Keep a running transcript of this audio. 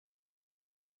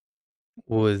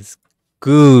Was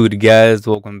good, guys?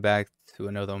 Welcome back to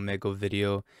another Omegle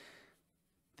video.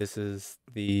 This is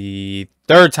the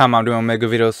third time I'm doing Omegle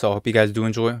videos, so I hope you guys do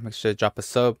enjoy. Make sure to drop a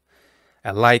sub,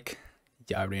 a like.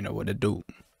 Y'all already know what to do.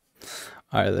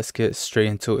 Alright, let's get straight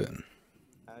into it.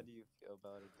 How do you feel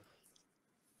about it?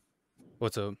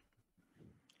 What's up?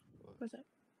 What's up?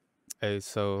 Hey,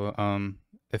 so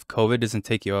if COVID doesn't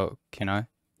take you out, can I?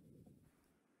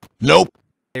 Nope.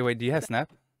 Hey, wait, do you have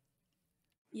Snap?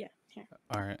 Yeah, here.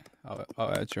 Alright,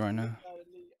 I'll add you right now.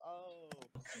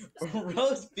 Oh,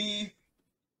 roast beef.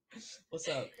 What's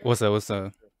up? What's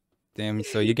up? Damn,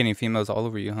 so you're getting females all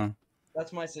over you, huh?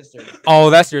 That's my sister. Oh,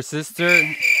 that's your sister?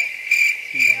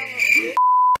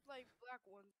 Like black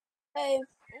one. Hey,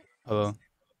 Hello.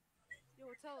 Yo,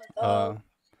 tell us.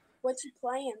 what you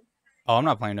playing? Oh, I'm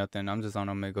not playing nothing. I'm just on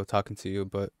Omegle talking to you.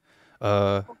 But,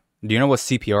 do you know what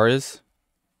CPR is?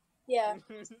 Yeah.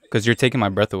 Because you're taking my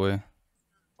breath away.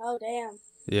 Oh, damn.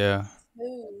 Yeah.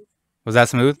 Smooth. Was that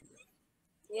smooth?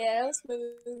 Yeah, that was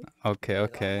smooth.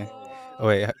 Okay.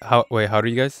 Wait, how old are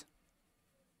you guys?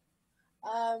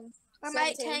 I'm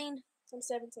 18. I'm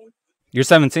 17. You're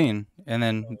 17. And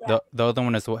then the other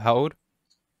one is how old?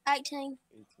 18.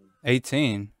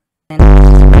 18.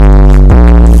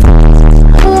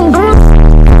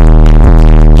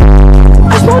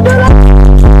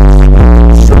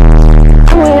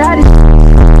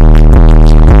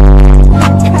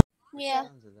 Yeah.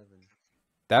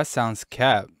 That sounds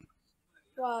cap.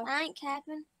 Wow. I ain't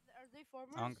capping. Are they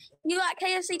farmers? You like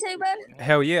KFC too, bud?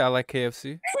 Hell yeah, I like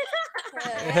KFC.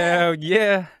 Yeah. Hell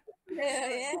yeah.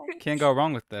 Yeah. Can't go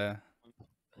wrong with that.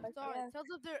 Sorry, Yeah. tell us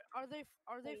are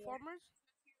they farmers?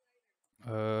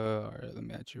 Alright, let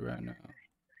me add you right now.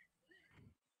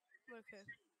 Okay.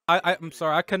 I'm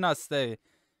sorry, I could not stay.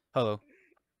 Hello.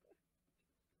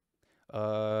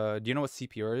 Do you know what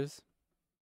CPR is?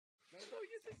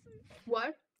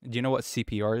 What? Do you know what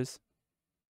CPR is?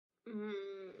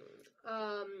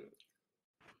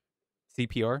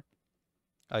 CPR?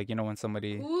 Like, you know when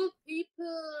somebody... Cool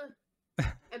people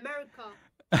America.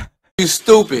 You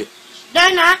stupid.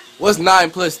 They're not. What's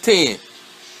 9 plus 10?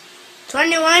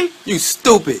 21. You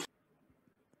stupid.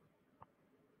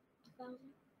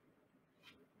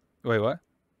 Wait, what?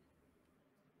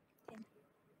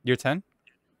 You're 10?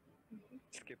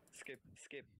 Skip.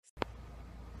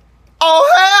 Oh,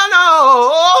 hell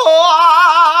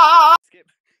no. Skip.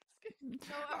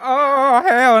 Oh,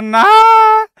 hell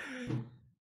nah! Can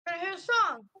I hear a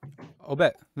song? Oh,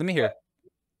 bet. Let me hear.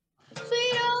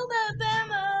 Sweet home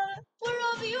Alabama, where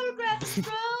all the autographs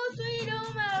grow. Sweet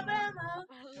home Alabama,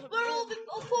 where all the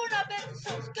porn up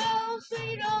episodes go.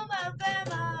 Sweet home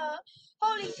Alabama.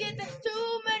 Holy shit, there's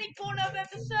too many porn up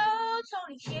episodes.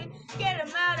 Holy shit, get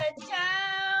them out of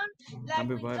town. Like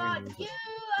we got you.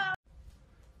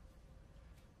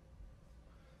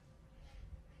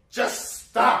 Just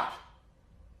stop.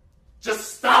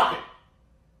 Just stop it.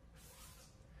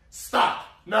 Stop.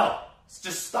 No.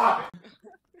 Just stop it.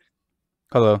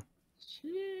 Hello.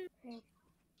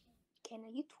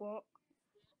 Can you talk?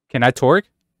 Can I twerk?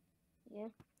 Yeah.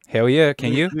 Hell yeah.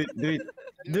 Can you? Do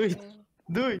it.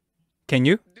 Can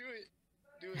you?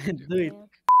 Do it.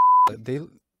 They...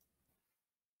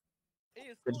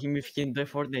 Let him begin the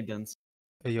Fortnite dance.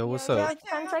 Hey, yo, what's up?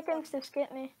 10 seconds to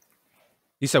skip me.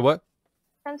 You said what?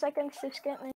 10 seconds to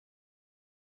skip me.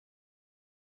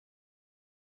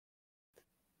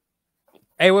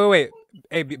 Hey, wait.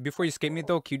 Hey, before you skip me,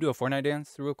 though, can you do a Fortnite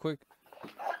dance real quick?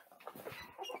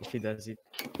 If he does it.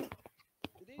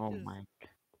 Oh my. Did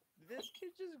this kid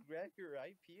just grab your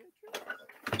IP address?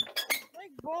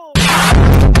 Like, bro.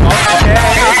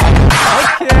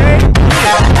 Okay.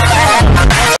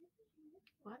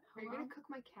 What? Are you gonna cook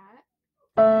my cat?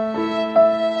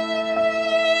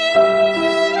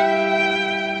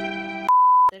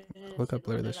 Look how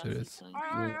blurry this shit is.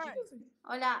 Alright.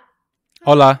 Hola.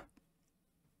 Hola.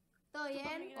 ¿Todo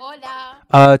bien? Hola.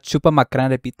 Chupa macrán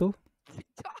de pito.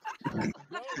 Cara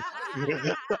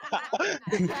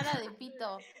de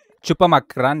pito. Chupa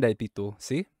macrán de pito,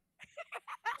 ¿sí?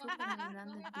 Chupa mi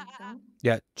grande pito.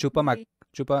 Yeah, chupa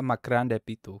macrán de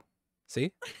pito.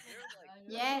 ¿Sí?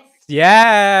 Yes.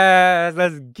 Yes!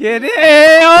 Let's get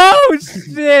it! Oh,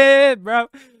 shit, bro.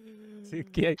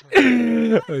 Okay.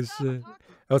 Oh, shit.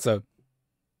 What's up?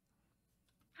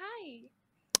 Hi.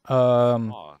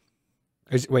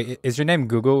 Is your name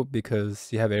Google?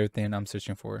 Because you have everything I'm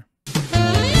searching for. Because,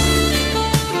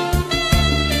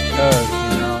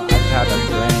 you know, I have a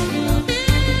brain, you know.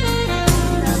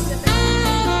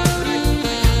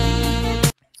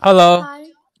 Hello. Hi.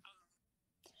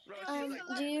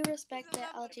 Do you respect the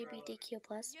LGBTQ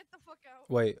plus? Get the fuck out.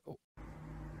 Wait.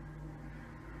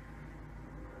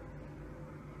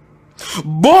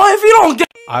 Boy, if you don't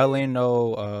get. I only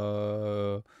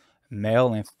know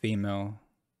male and female.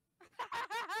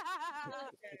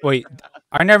 Wait,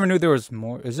 I never knew there was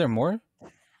more. Is there more?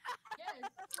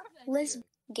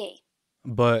 Gay.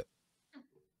 But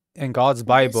in God's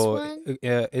Bible, one?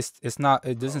 it's not.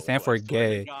 It doesn't stand for I swear to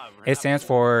gay. God, we're It not stands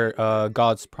playing. for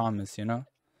God's promise. You know.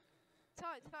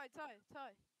 Ty.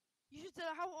 You should tell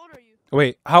her, how old are you?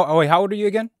 Wait, how old are you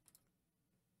again?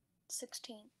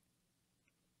 16.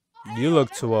 You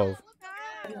look 12.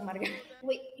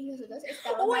 Wait, y nosotros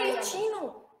estábamos hablando.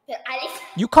 Chino. Pero Alex.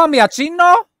 You call me a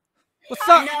chino? What's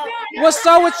up? What's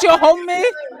up with your homie?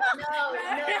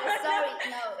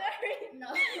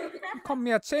 No. You call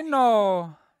me a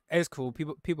chino. It's cool.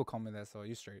 People call me that, so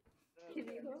you straight.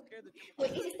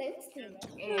 Wait, ¿y si estás streamer?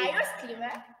 ¿Are you a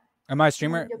streamer? Am I a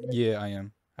streamer? Yeah, I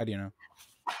am. How do you know?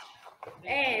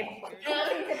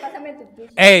 Pásame tu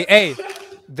Twitch. Hey,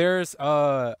 there's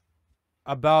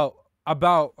about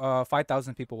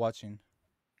 5,000 people watching.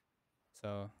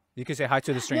 So you can say hi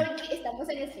to the stream. No, estamos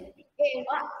en el stream.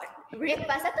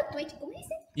 Pasa tu Twitch, ¿cómo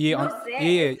dices?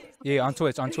 Yeah, on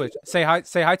Twitch. Say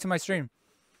hi to my stream.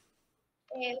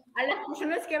 A las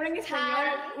personas que hablan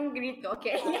español, un grito, ¿ok?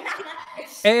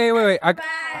 Hey, wait. I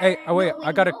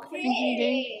gotta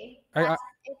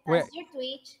wait. Your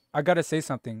Twitch. I gotta say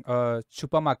something.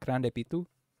 Chupa macran de pitu.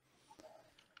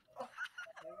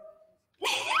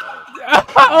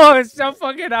 Oh, it's so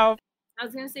fucking out. I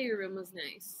was gonna say your room was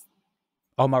nice.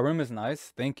 Oh, my room is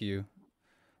nice. Thank you.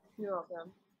 You're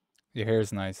welcome. Your hair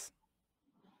is nice.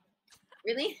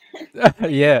 Really?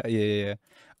 Yeah.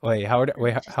 Wait, how old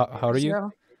are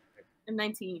you? I'm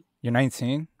 19. You're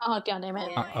 19? Oh, God damn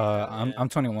it. I'm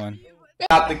 21.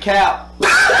 Stop the cap. Stop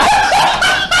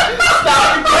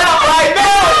the cap right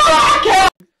now. Stop the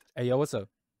cap. Hey, yo, what's up?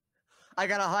 I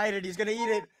gotta hide it. He's gonna eat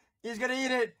it. He's gonna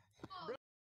eat it.